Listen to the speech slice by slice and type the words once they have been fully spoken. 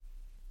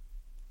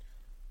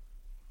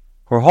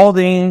We're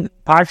holding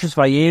Parshas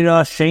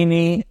Vayera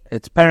Sheni.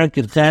 It's Perek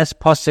Yutes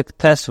Pasuk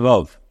Tes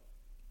Vov.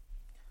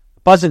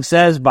 The pasuk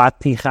says,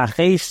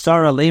 "Batichachesh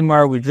Sarah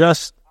Lemar." We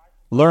just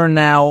learned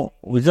now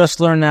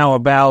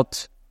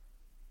about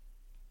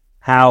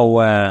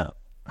how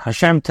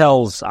Hashem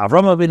tells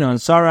Avram Avinu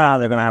and Sarah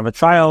they're going to have a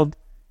child,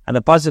 and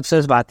the pasuk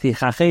says,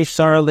 "Batichachesh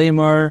Sarah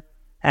Lemar,"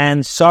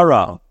 and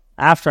Sarah,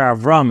 after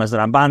Avram, as the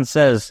Ramban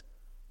says,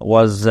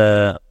 was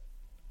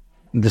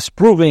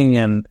disproving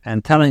and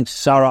telling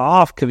Sarah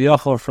off,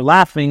 Kivyochel, for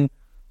laughing.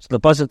 So the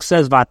pasuk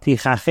says,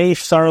 "Vatichachesh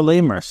Sarah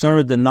Lemar."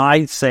 Sarah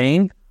denied,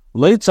 saying,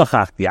 "Lo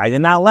tzachachti," I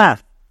did not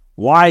laugh.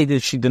 Why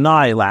did she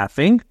deny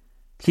laughing?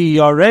 Ki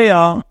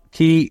yoreya,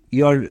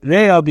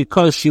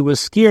 because she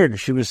was scared.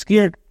 She was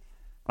scared.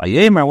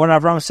 Vayemer, what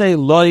did Avram say?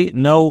 Lo,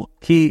 no,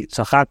 ki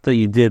tzachachta,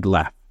 you did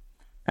laugh.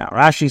 Now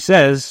Rashi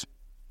says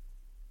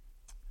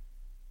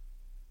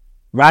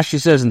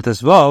in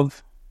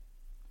Tesvav,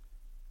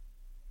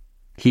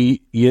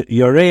 Ki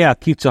yoreya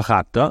ki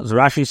tzachakta. So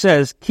Rashi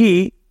says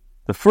ki,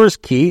 the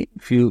first ki.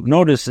 If you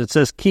notice, it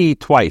says ki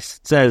twice.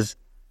 It says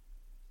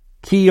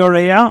ki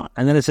yoreya,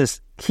 and then it says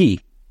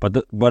ki, but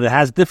it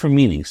has different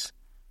meanings.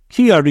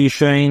 Ki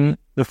arishain.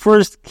 The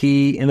first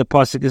ki in the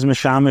pasuk is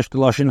meshamish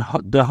deloshin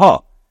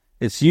deha.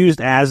 It's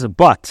used as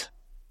but,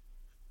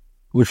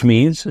 which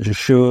means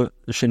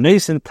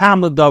sheneisen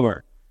tam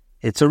ledavar.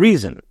 It's a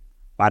reason.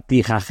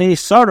 Vatichachesh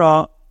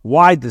Sarah.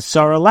 Why did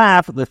Sarah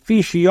laugh? The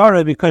fishi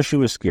yara, because she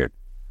was scared.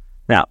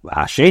 Now,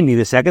 Hasheni,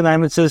 the second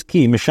time it says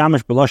ki,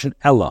 mishamish beloshin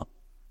ella.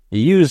 You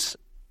use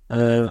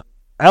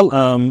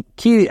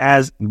ki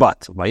as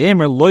but.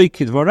 Vayemer loy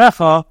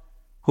kidvarecha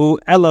hu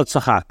ella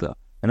tzachakta.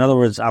 In other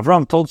words,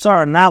 Avram told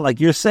Sarah, not like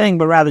you're saying,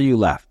 but rather you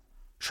laughed.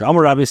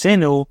 Shamar Rabbi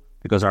Seinu,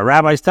 because our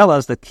rabbis tell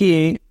us that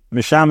ki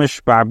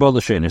mishamish barbo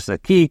l'shenis.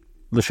 That ki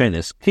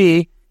l'shenis.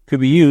 Ki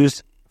could be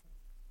used.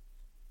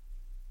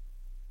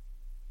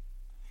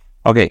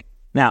 Okay.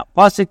 Now,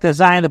 pasuk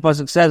Tezayin, the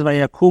pasuk says,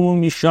 "Vayakumu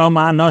misham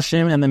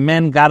anoshim," and the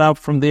men got up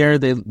from there.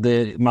 The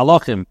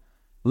malachim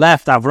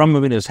left Avram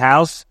Avinu's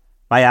house.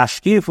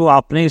 Vayashkifu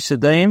al pnei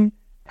Sedaim,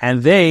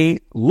 and they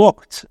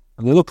looked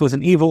with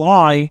an evil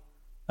eye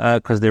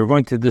because they were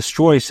going to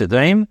destroy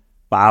Sedaim.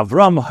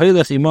 Avram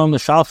hoylech imam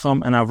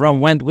l'shalcham, and Avram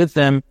went with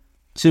them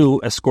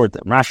to escort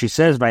them. Rashi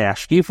says,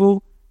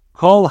 "Vayashkifu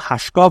kol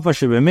hashkafa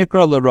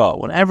shebemikra l'ra."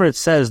 Whenever it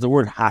says the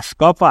word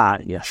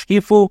hashkafa,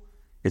 yashkifu,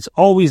 it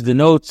always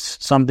denotes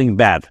something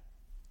bad.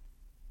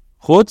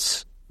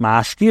 Chutz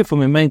ma'ashkifu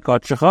mimein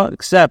kodshecha,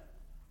 except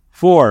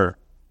for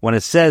when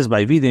it says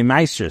by Videi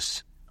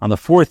Meisters on the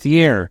 4th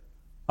year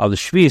of the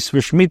Shvis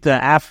V'Shmita,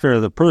 after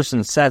the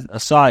person set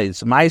aside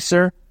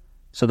Meiser.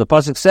 So the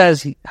pasuk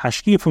says,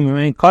 "Hashkifu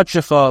mimein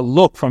kodshecha,"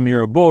 look from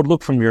your abode,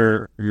 look from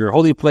your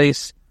holy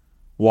place.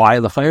 Why?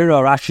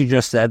 L'chayra, Rashi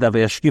just said that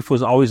Vayashkifu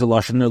is always a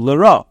lashon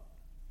l'ra.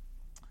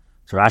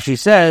 So Rashi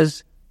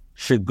says,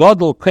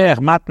 "Shegodol keach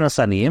matnas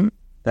aniyim,"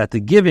 that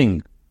the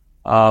giving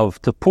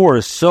to poor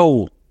is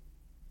so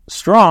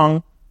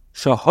strong,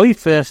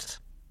 shahoifes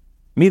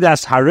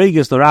midas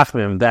hareges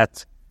l'rachmim,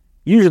 that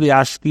usually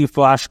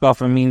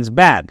hashkifa means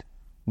bad,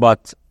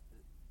 but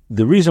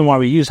the reason why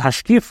we use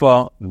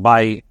hashkifa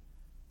by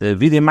the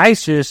Videi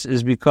Meisters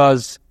is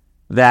because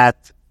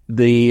that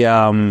the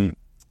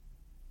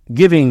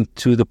giving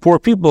to the poor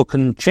people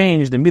can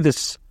change the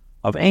midas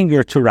of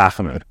anger to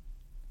rachamim.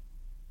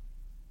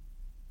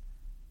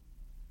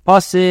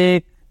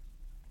 Pasik.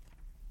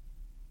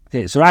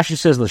 Okay, so Rashi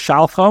says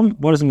l'shalcham.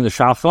 What does it mean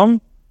l'shalcham?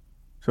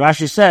 So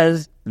Rashi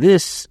says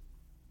this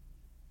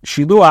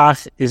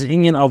shiluach is an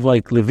union of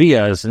like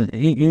levia, is an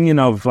union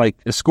of like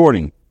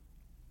escorting.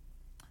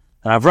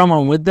 Avram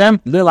went with them,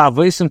 lil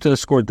avaisim, to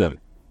escort them.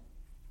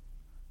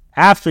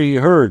 After he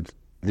heard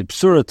the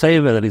Psura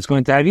Teva that he's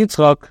going to have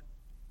Yitzchak,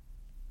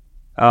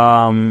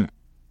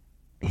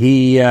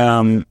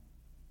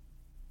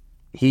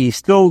 he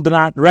still did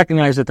not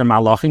recognize that they're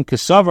malachim,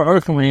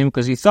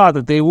 because he thought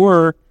that they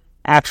were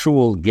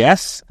actual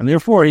guests, and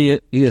therefore he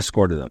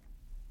escorted them.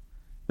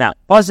 Now,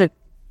 pasuk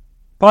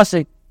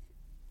Yud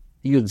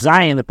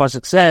Zayin, the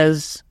pasuk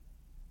says,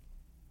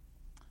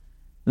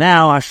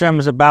 now Hashem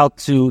is about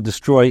to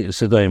destroy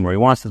Sodom, or he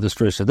wants to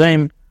destroy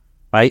Sodom.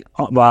 Right?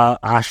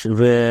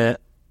 V'Hashem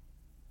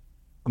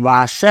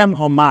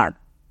Omar,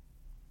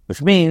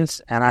 which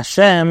means, and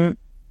Hashem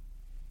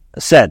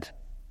said,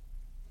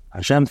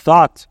 Hashem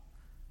thought,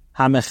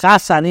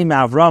 Hamechas ani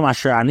me'Avram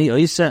asher ani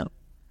oiseh,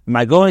 am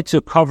I going to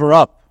cover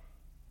up?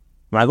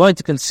 Am I going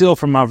to conceal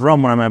from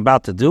Avram what I'm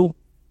about to do?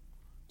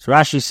 So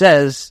Rashi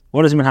says,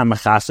 what does it mean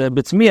hamechasa?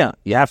 B'tzmiya.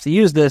 You have to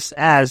use this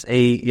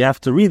you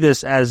have to read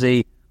this as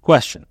a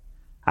question.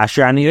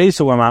 Asher ani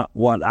oiseh,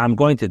 what I'm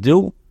going to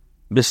do?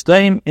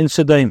 B'steim in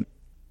Sedaim.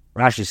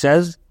 Rashi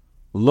says,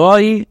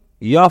 Loi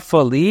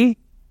yafali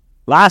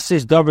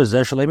lasis davar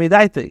zeh shalei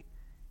midaitei.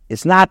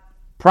 It's not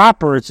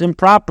proper, it's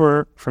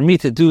improper for me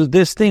to do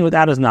this thing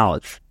without his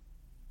knowledge.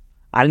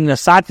 First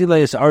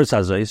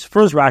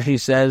Rashi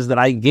says that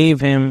I gave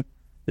him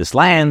this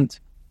land,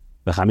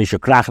 and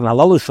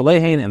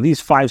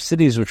these 5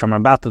 cities which I'm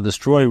about to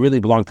destroy really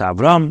belong to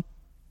Avram.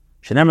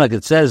 Shenem, like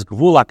it says,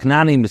 Gvul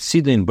HaKnani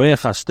Mitzidin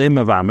Be'echa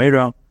Stema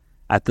V'Amera.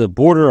 At the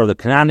border of the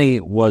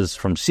Knani was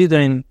from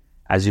Sidon,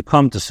 as you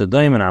come to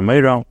Sodom and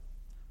Amera.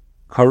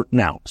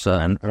 Now, so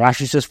and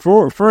Rashi says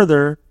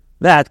further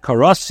that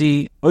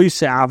Karasi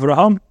Oise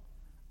Avraham,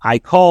 I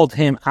called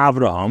him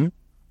Avraham,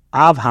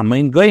 Av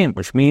Hamein Goyim,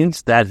 which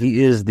means that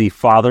he is the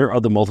father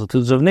of the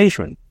multitudes of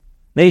nations.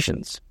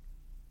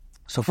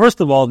 So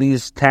first of all,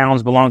 these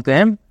towns belong to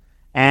him,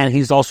 and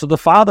he's also the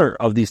father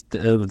of these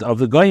of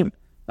the Goyim.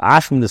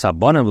 Ashim this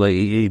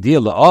idea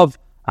of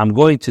I'm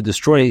going to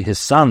destroy his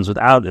sons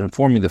without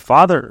informing the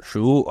father,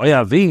 Shu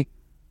Oyavi,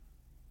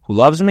 who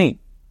loves me.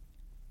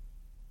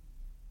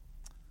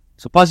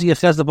 So the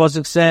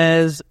pasuk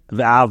says,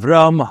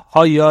 "V'Avram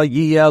haya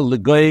yiyah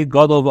l'goy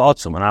gadol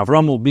v'atzum," and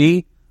Avram will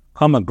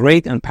become a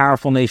great and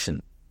powerful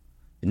nation.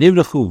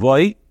 Nivlechu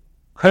voy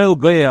kol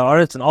goy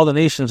haaretz, and all the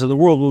nations of the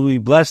world will be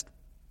blessed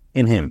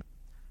in him.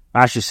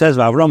 Rashi says,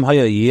 "V'Avram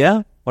haya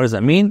yiyah." What does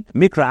that mean?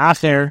 Mikra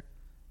acher.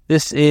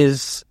 This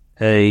is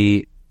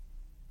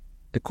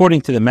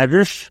according to the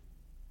Medrash,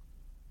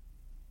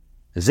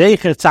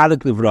 Zeicher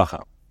Tzadik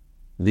Livracha.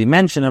 The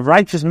mention of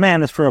righteous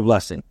man is for a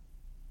blessing.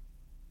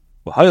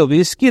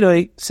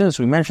 Since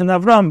we mentioned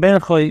Avram,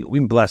 Berchoi, we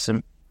bless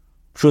him.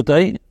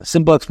 Pshutai, a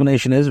simple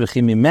explanation is,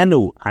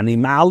 V'chimimenu ani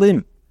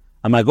ma'alim.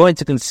 Am I going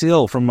to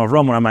conceal from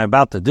Avram what am I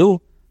about to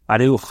do?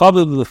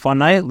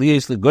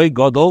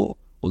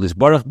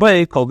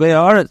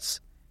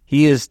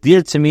 He is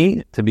dear to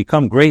me to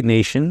become great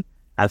nation,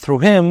 and through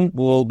him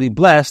will be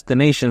blessed the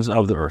nations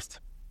of the earth.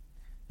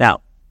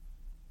 Now,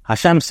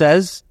 Hashem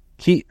says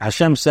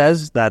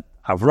that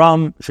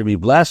Avram should be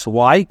blessed.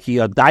 Why? Ki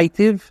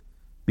adaitiv,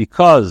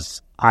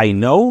 because I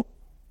know,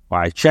 or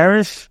I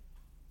cherish.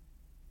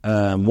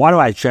 Why do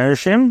I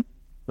cherish him?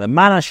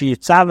 Because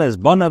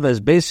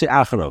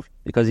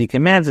he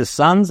commands his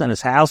sons and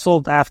his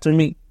household after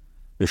me.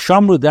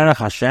 V'shamru derech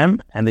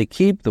Hashem, and they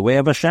keep the way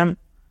of Hashem.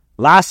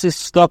 Lasis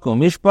stoko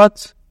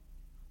mishpat,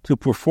 to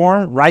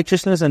perform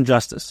righteousness and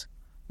justice.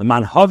 The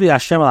manhavi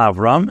Hashem al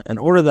Avram, in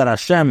order that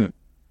Hashem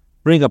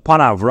bring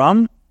upon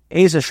Avram,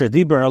 Eza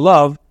Shadiber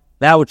love,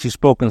 that which he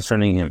spoke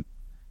concerning him.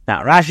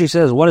 Now, Rashi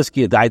says, what does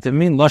ki yadaitiv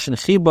mean? Lashon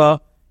chiba,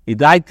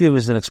 yadaitiv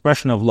is an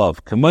expression of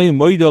love. Kamay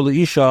moida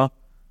leisha,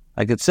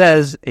 like it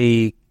says,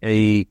 a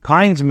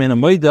kindsman, a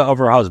moida of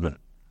her husband.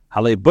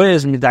 Halei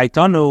boyaz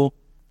midaitanu,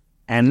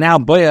 and now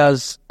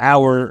Boaz,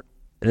 our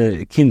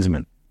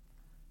kinsman.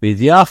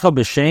 V'idyacha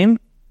b'shem,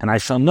 and I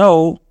shall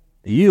know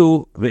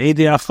you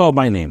v'ediyacha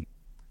by name.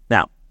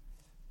 Now,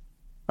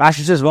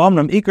 Rashi says,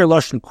 "V'omnam ikar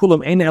lashon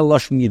kulam ein el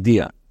lashon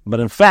yediyah." But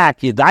in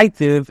fact,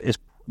 yedaitiv is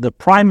the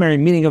primary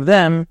meaning of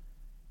them.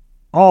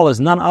 All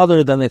is none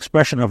other than the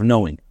expression of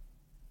knowing.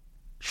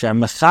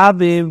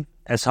 Shemechaviv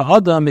es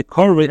ha'adam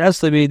mikorvei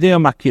esle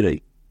v'yediyah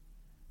makirei,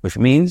 which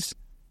means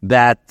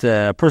that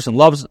a person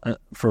loves.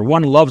 For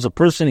one loves a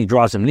person, he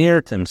draws him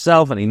near to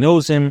himself, and he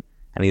knows him,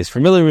 and he is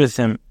familiar with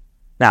him.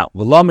 Now,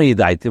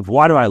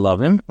 why do I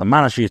love him?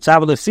 Why do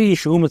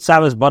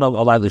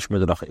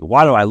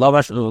I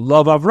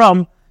love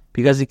Avram?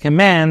 Because he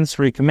commands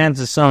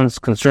his sons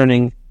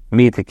concerning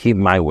me to keep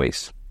my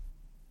ways.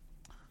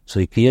 So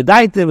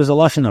Yadaitiv is a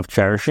lashon of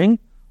cherishing.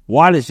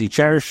 Why does he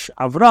cherish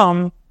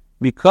Avram?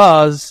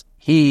 Because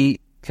he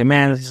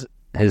commands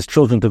his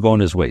children to go in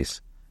his ways.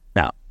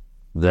 Now,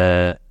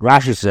 the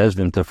Rashi says,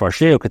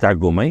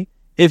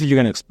 if you're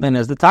going to explain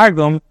as the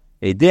Targum,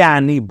 the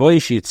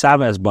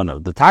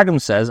Targum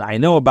says, I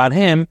know about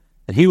him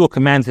that he will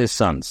command his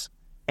sons.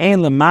 So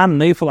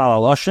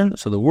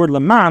the word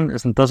leman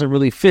doesn't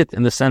really fit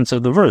in the sense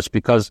of the verse,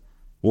 because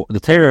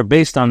the Torah,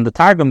 based on the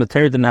Targum, the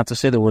Torah didn't have to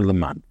say the word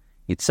leman.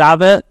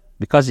 Yitzaveh,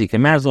 because he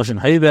commands lashon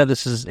hayveh,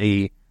 this is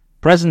a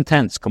present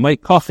tense, in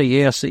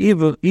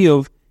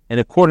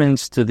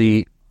accordance to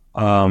the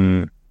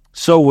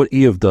so would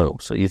Eov do.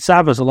 So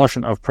Yitzaveh is a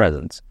lashon of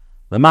presence.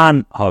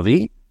 Leman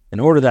havi, in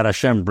order that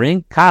Hashem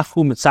bring,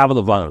 kachu mitzaveh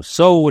levanu,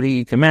 so would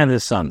he command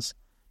his sons.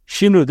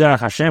 Shinu derech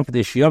Hashem for the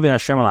shiyavi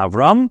Hashem al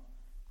Avram,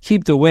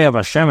 keep the way of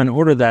Hashem in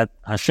order that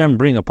Hashem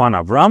bring upon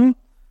Avram.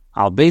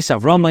 Al beis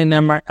Avram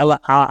leinemar ela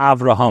al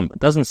Avraham. It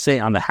doesn't say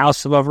on the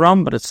house of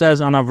Avram, but it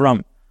says on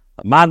Avram.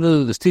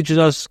 Madu, this teaches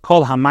us,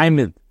 kol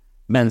hamaimid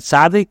ben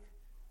tzaddik,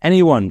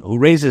 anyone who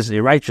raises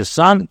a righteous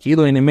son,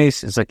 kilu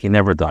inimes, is like he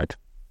never died.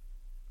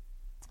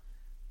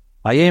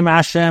 Vayem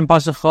Hashem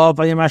pasachov,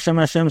 Vayem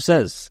Hashem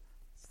says,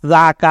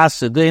 since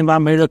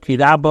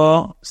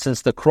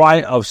the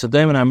cry of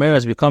Sodom and Amorah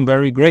has become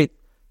very great,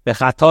 and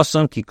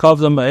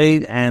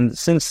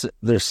since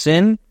their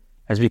sin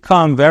has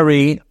become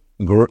very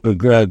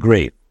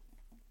great.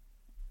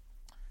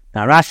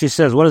 Now Rashi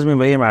says, what does it mean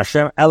by Vayem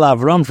Hashem? El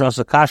Avram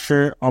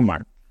shasakasher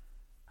Omar.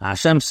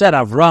 Hashem said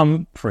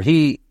Avram, for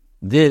he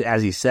did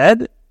as he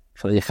said.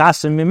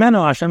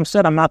 Hashem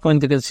said, I'm not going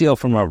to conceal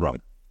from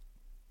Avram.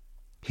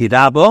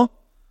 Hirabo,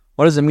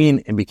 what does it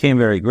mean? It became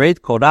very great.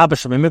 Wherever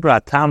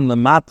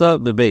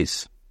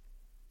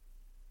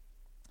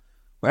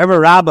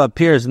Rabba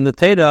appears in the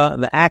Teda,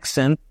 the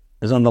accent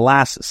is on the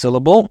last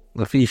syllable.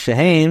 The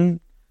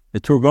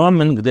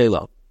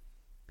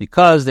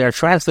because they are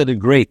translated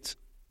great,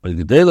 or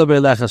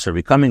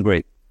becoming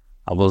great.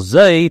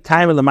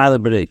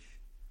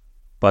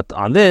 But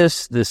on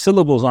this, the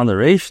syllables on the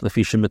Reish,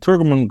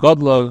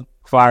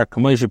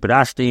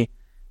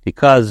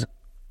 because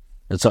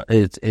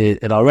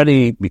it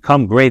already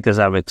become great, as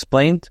I've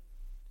explained.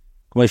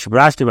 As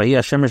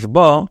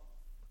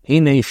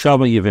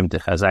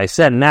I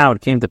said, now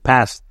it came to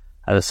pass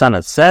as the sun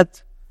had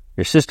set,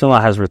 your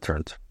sister-in-law has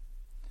returned.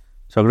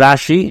 So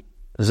Rashi,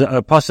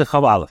 Pasuk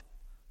Chav Aleph.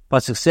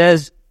 Pasuk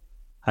says,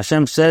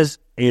 Hashem says,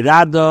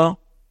 Irado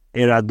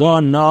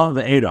no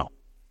ve'ero.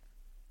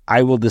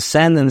 I will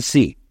descend and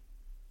see.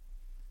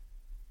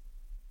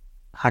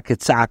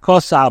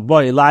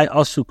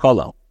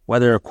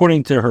 Whether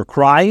according to her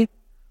cry,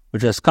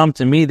 which has come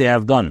to me, they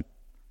have done.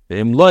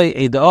 And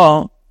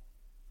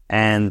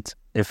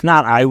if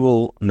not, I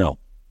will know.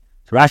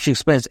 So Rashi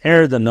explains,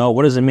 no,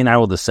 what does it mean I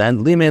will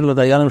descend? This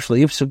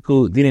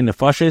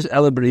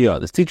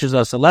teaches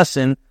us a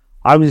lesson.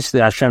 Obviously,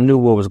 Hashem knew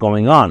what was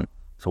going on.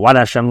 So why does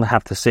Hashem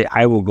have to say,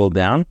 I will go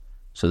down?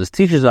 So this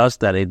teaches us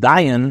that a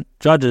Dayan,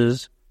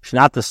 judges, should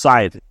not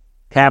decide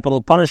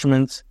capital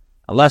punishments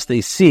unless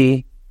they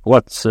see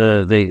what's,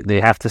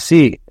 they have to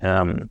see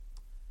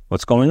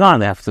what's going on.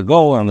 They have to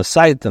go on the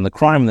site and the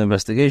crime and the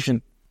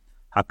investigation.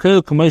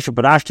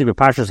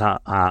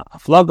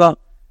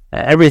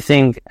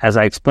 Everything, as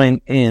I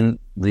explained in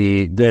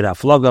the Deir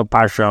HaFloga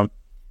Parsha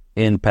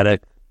in Perek,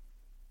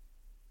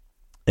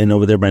 and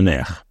over there by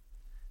Neach.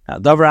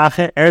 Another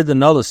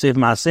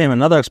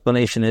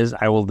explanation is,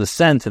 I will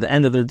descend to the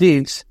end of their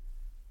deeds,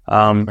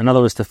 in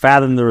other words, to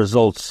fathom the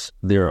results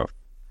thereof.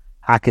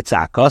 What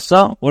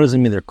does it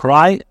mean, their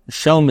cry?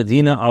 Shel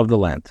Medina, of the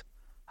land.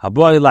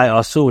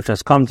 Which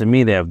has come to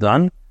me, they have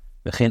done.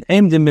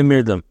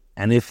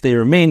 And if they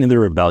remain in the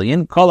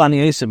rebellion,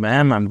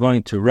 I'm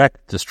going to wreak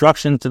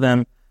destruction to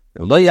them.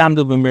 But if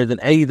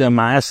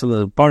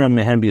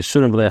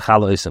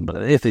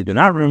they do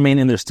not remain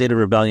in their state of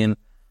rebellion,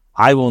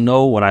 I will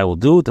know what I will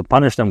do to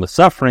punish them with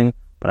suffering,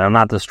 but I will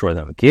not destroy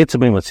them.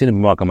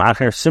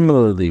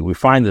 Similarly, we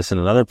find this in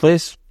another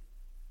place.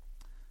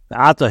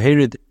 But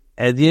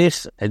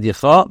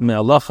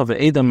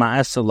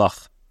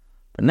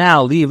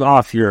now leave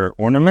off your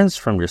ornaments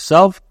from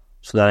yourself,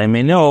 so that I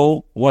may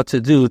know what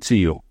to do to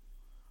you.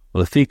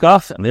 And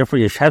therefore,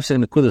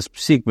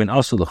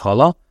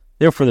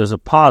 therefore there's a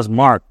pause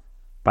marked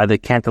by the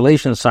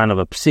cantillation sign of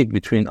a psik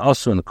between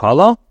asu and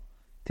kala,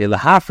 in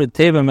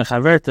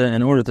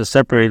order to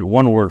separate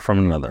one word from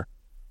another.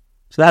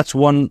 So that's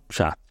one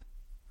shot.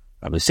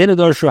 The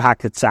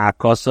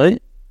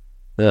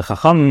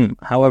Chacham,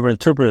 however,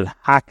 interpreted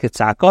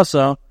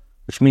hakitzakasa,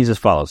 which means as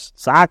follows: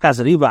 there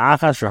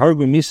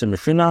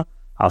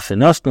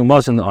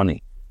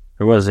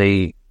was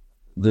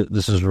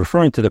this is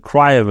referring to the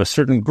cry of a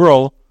certain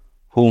girl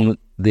whom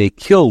they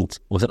killed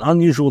with an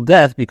unusual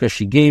death because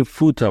she gave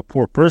food to a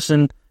poor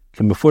person, as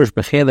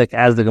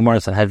the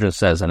Gemara Sanhedrin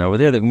says. And over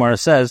there, the Gemara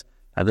says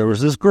that there was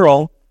this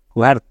girl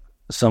who had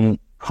some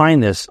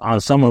kindness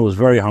on someone who was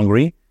very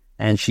hungry,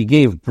 and she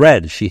gave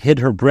bread. She hid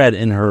her bread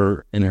in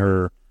her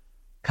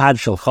kad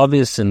shel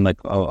chavis, in like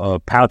a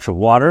pouch of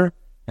water,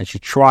 and she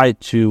tried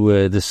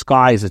to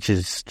disguise that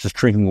she's just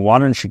drinking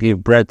water, and she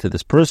gave bread to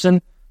this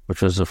person,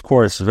 which was, of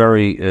course,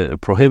 very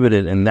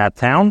prohibited in that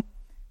town.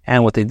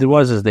 And what they did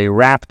was they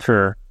wrapped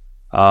her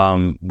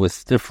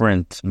with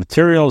different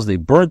materials. They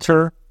burnt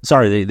her.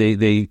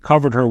 They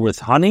covered her with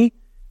honey,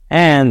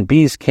 and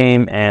bees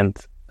came and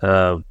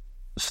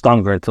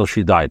stung her until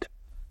she died.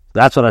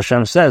 That's what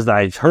Hashem says, that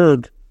I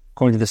heard,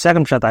 according to the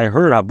second shot, I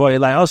heard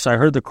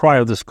the cry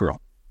of this girl.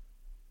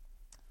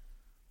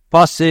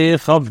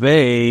 Pasuk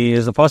Chavei,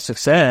 as the Pasuk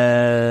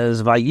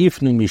says,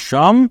 Vayifnu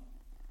Misham,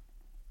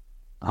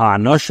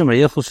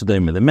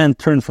 the men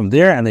turned from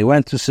there and they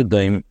went to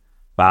Sodom.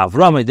 And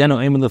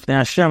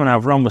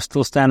Avram was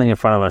still standing in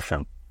front of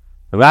Hashem.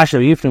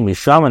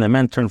 And the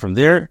men turned from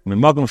there, from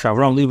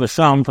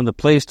the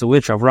place to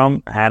which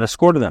Avram had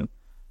escorted them.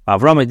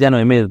 And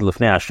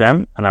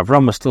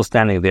Avram was still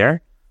standing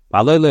there.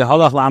 But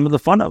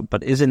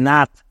is it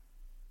not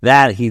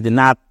that he did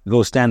not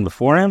go stand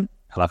before him?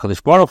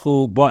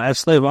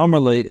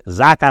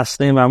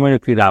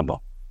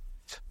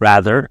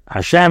 Rather,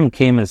 Hashem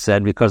came and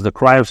said, because the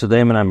cry of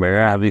Sodom and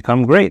Amorah have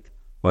become great.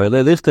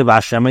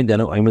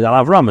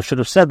 It should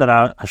have said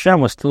that Hashem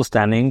was still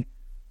standing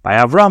by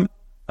Avram.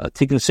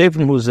 Tikkun Sefer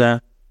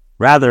Muzeh,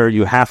 rather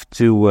you have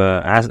to,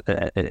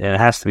 it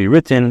has to be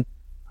written,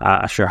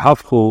 Asher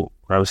Havchu,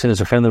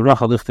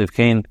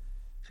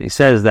 he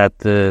says that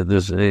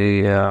there's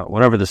a,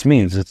 whatever this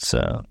means, it's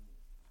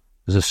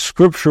there's a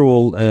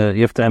scriptural,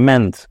 you have to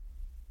amend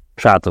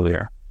Pshat over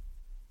here.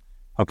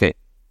 Okay.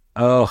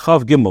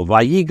 Chav Gimel,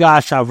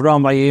 Vayigash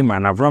Avram Vayimar,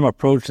 and Avram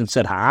approached and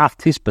said, Ha'af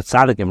tis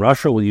betzadik in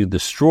Russia, will you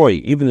destroy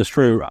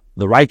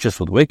the righteous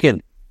with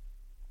wicked?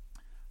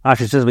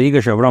 Rashi says,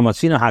 Vayigash Avram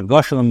Atzina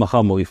Ha'gosh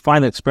L'Machama, we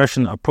find the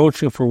expression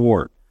approaching for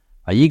war.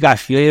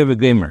 Vayigash Yev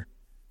Gemer,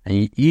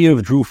 and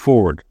Yev drew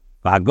forward.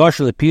 Va'gosh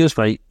L'Pius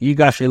Vayigash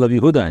Elav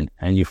Yehuda,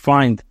 and you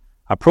find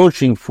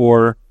approaching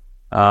for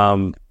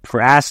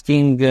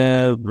asking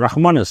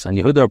Rachmanis, and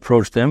Yehuda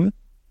approached him.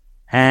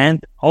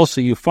 And also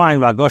you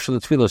find Hagosha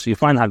L'Tfilah, so you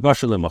find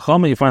Hagosha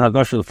L'Machama, you find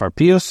Hagosha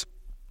L'Farpius,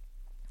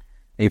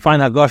 and you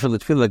find Hagosha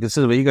L'Tfilah, like it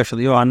says, Vayigash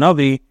Eliyahu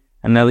HaNavi,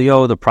 and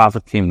Eliyahu the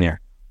prophet came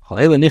near.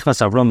 It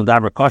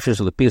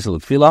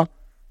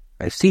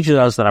teaches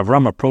us that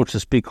Avram approached to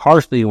speak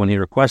harshly when he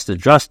requested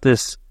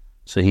justice,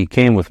 so he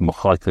came with a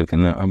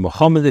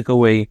Muhammadic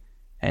way,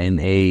 and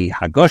a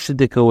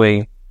Hagoshidic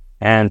way,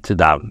 and to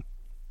daven.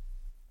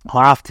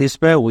 Haraf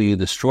Tispe, will you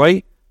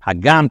destroy?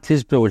 Hagam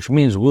Tispe, which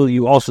means will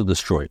you also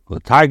destroy?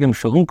 The Targum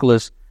Shel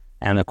Unkelis,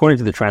 and according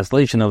to the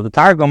translation of the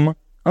Targum,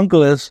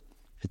 Unkelis,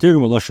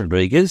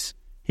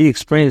 he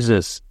explains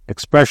this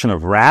expression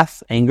of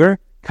wrath, anger,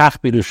 Kach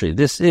Pirushi.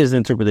 This is the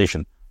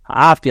interpretation.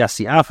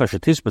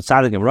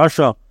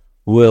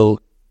 Will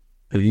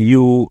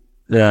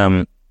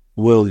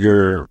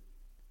your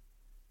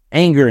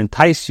anger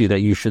entice you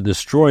that you should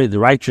destroy the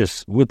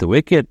righteous with the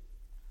wicked?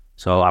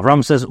 So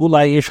Avram says,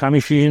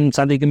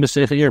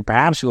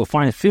 perhaps you will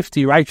find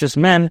 50 righteous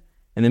men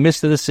in the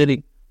midst of the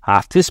city.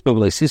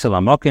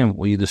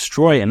 Will you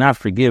destroy and not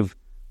forgive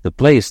the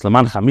place for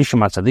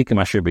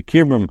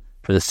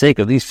the sake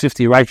of these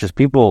 50 righteous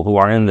people who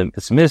are in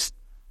its midst?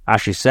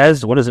 Rashi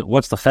says, what is it?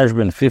 What's the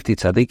cheshbon 50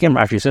 tzaddikim?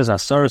 Rashi says,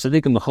 Asar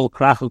tzaddikim l'chol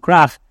krach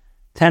u'krach,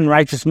 10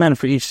 righteous men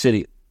for each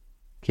city.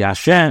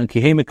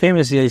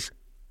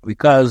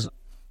 Because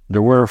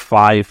there were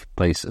 5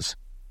 places.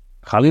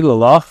 Chalil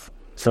Allah.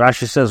 So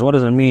Rashi says, what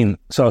does it mean?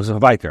 So it's a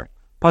Vayera.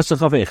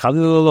 Pasuk of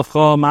Chalil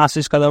Allah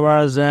masis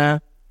kadavar zeh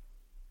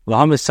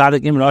l'hamis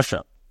tzaddikim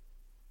rasha.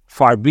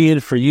 Far be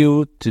it for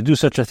you to do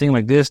such a thing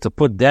like this, to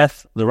put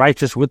death, the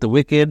righteous with the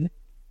wicked,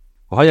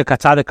 so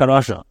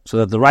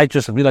that the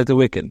righteous will be like the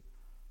wicked.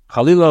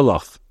 Chalila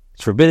Allah.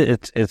 It's forbidden.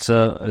 It's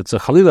a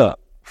chalila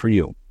for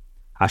you.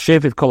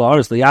 Hashefet kol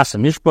haaretz liyaseh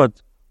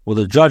mishpat. Will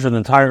the judge of the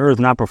entire earth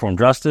not perform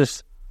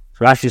justice?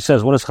 So Rashi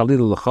says, what is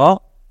chalila l'cha?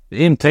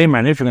 Im teimer,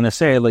 and if you're going to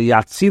say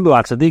liyatzilu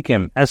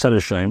atzadikim esad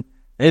hashem,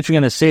 if you're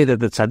going to say that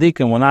the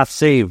tzadikim will not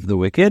save the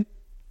wicked,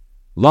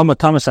 lama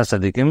tamas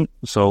atzadikim.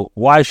 So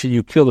why should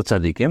you kill the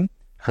tzadikim?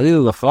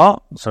 Chalila l'cha.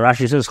 So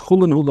Rashi says,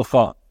 chulin hu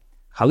l'cha.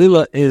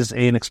 Chalila is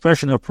an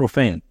expression of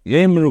profane.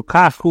 They're going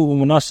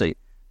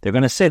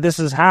to say, this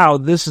is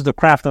the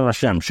craft of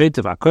Hashem.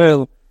 Sheitiv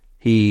HaKoil,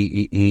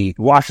 he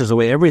washes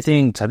away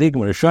everything, tzaddikim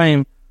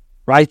u'rishoyim,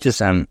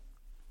 righteous and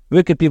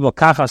wicked people.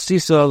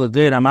 This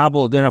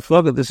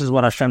is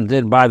what Hashem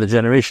did by the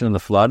generation of the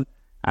flood,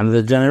 and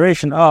the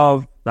generation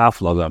of the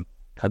Aflaga.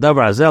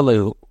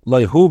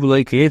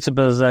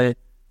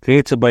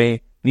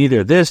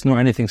 Neither this nor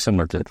anything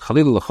similar to it. For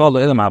the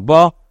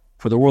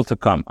world to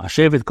come.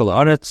 Rashi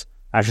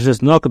says,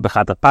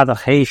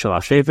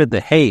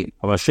 the hay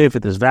of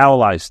Hashefet is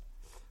vowelized.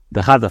 The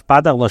Chadav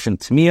Padach, Lashon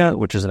Tmiya,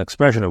 which is an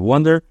expression of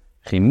wonder.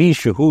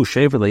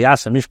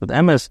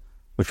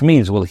 Which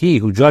means, will he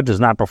who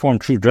judges not perform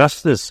true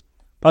justice?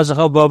 Hashem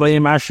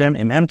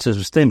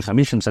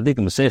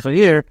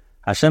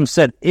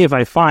said, if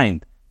I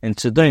find in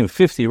Sodom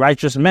 50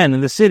 righteous men in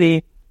the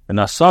city, I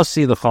will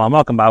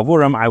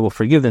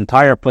forgive the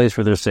entire place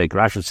for their sake.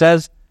 Rashi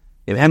says,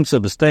 if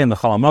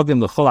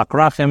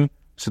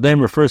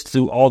Sodom refers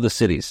to all the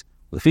cities.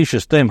 But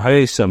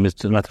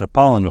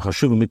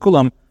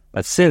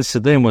since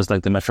Sodom was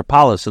like the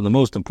metropolis and the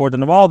most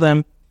important of all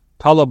them,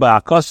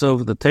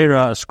 the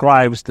Torah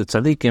ascribes the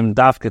tzaddikim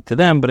dafka to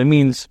them, but it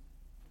means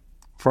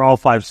for all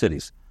 5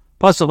 cities.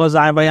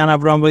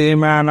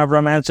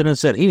 Avram answered and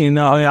said,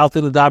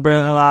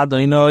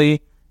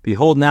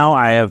 behold, now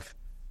I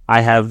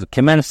have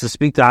commenced to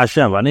speak to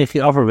Hashem,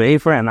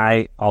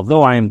 and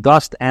although I am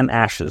dust and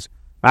ashes.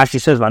 Rashi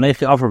says, what did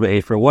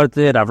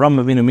Avram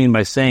Avinu mean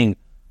by saying,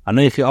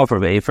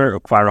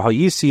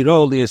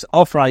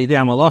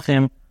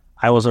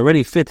 I was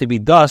already fit to be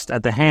dust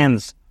at the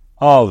hands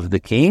of the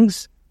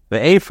kings,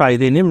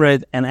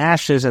 and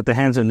ashes at the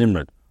hands of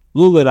Nimrod.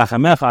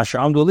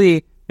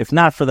 If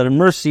not for the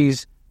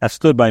mercies that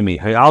stood by me.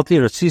 This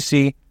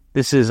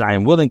is, I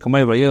am willing, and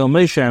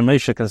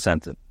Moshe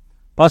consented.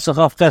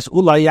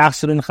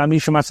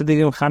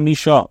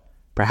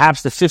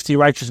 Perhaps the 50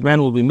 righteous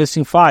men will be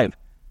missing 5.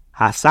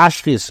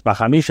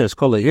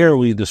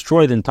 Will you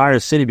destroy the entire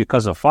city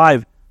because of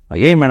 5?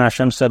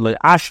 Hashem said,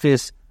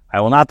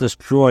 I will not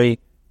destroy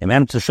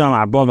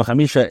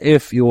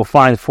if you will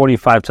find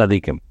 45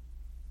 tzaddikim.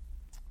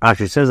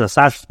 Actually says,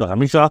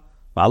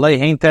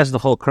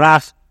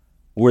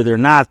 were there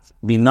not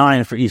be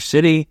 9 for each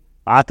city,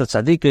 and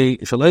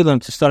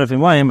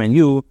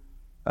you,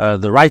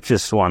 the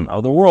righteous one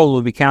of the world,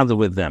 will be counted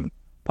with them.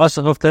 And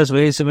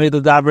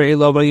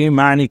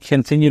he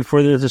continued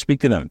further to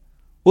speak to them.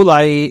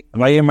 And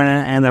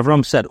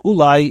Avram said,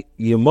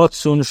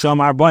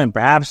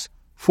 perhaps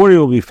 40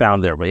 will be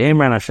found there.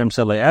 And Hashem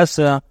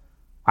said,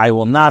 I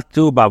will not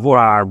do bavur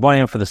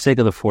arboim for the sake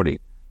of the 40.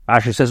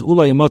 Rashi says,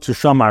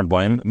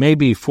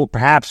 maybe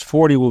perhaps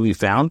 40 will be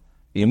found.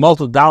 And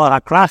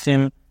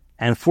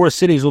 4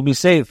 cities will be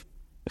saved.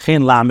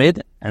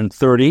 And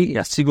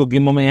 30,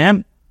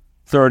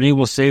 30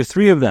 will save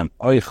 3 of them.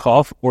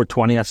 Or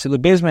 20,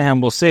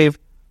 will save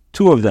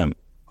two of them,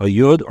 a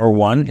yud or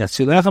one,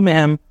 yatzilecha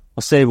mehem,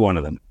 will save one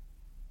of them.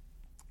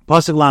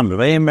 Pasuk Lamed,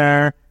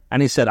 Vayera,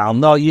 and he said, Al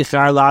no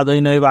yichar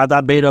la'adonai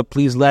v'adad beira,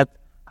 please let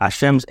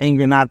Hashem's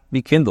anger not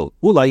be kindled.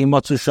 Ula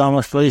yimatzu sham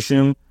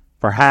shleishim,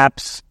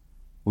 perhaps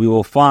we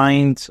will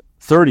find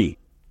 30.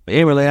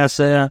 Vayera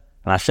le'aseh,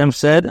 and Hashem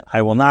said,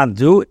 I will not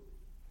do it.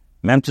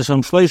 Memtu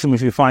sham shleishim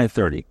if you find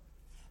 30.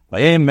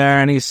 Vayera,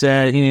 and he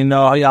said,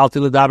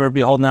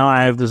 behold, now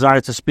I have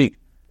desire to speak.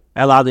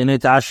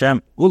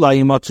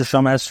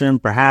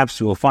 Perhaps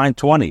you will find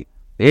 20.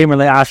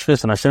 And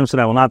Hashem said,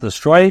 I will not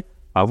destroy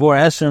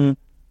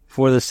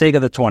for the sake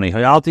of the 20.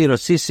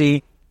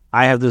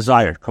 I have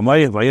desire. And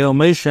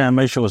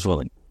Moshe was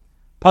willing.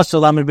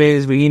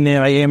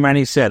 And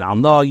he said,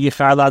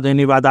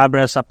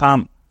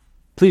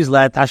 please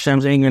let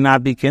Hashem's anger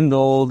not be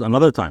kindled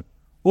another time.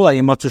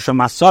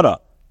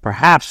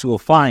 Perhaps you will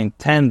find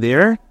 10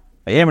 there.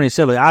 And he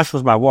said, I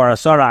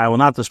will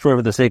not destroy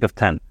for the sake of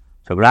 10.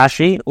 So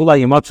Rashi,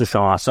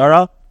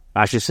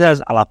 Rashi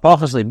says,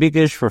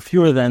 for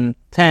fewer than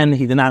 10,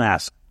 he did not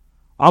ask.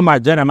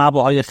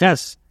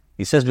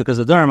 He says, because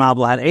the Durham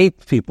Abel had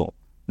 8 people.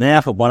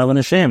 Neach, one of them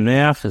Hashem,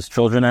 Neach, his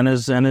children and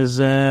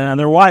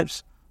their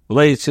wives.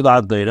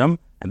 And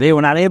they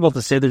were not able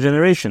to save the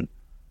generation.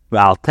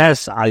 And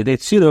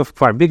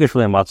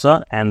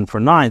for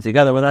 9,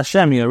 together with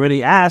Hashem, he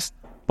already asked,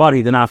 but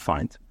he did not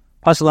find.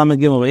 And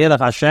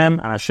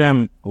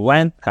Hashem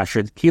went,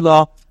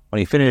 when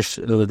he finished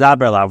the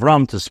Daber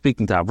Avram to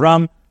speaking to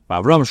Avram,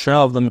 Avram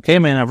shelved them,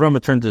 came in, Avram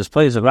returned to his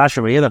place of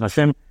Rashi Vayera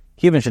Hashem,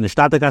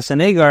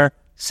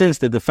 since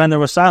the defender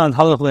was silent,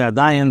 the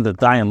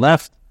Dayan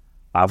left.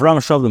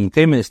 Avram shelved them,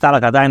 came in, the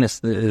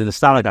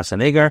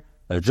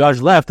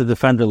judge left, the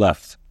defender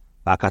left.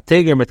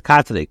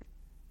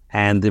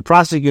 And the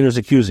prosecutor is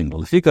accusing.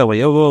 And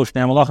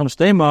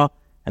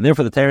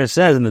therefore the Torah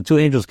says, and the 2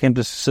 angels came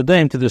to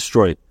Sodom to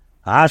destroy it.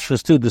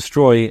 Hashvas to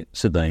destroy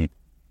Sodom.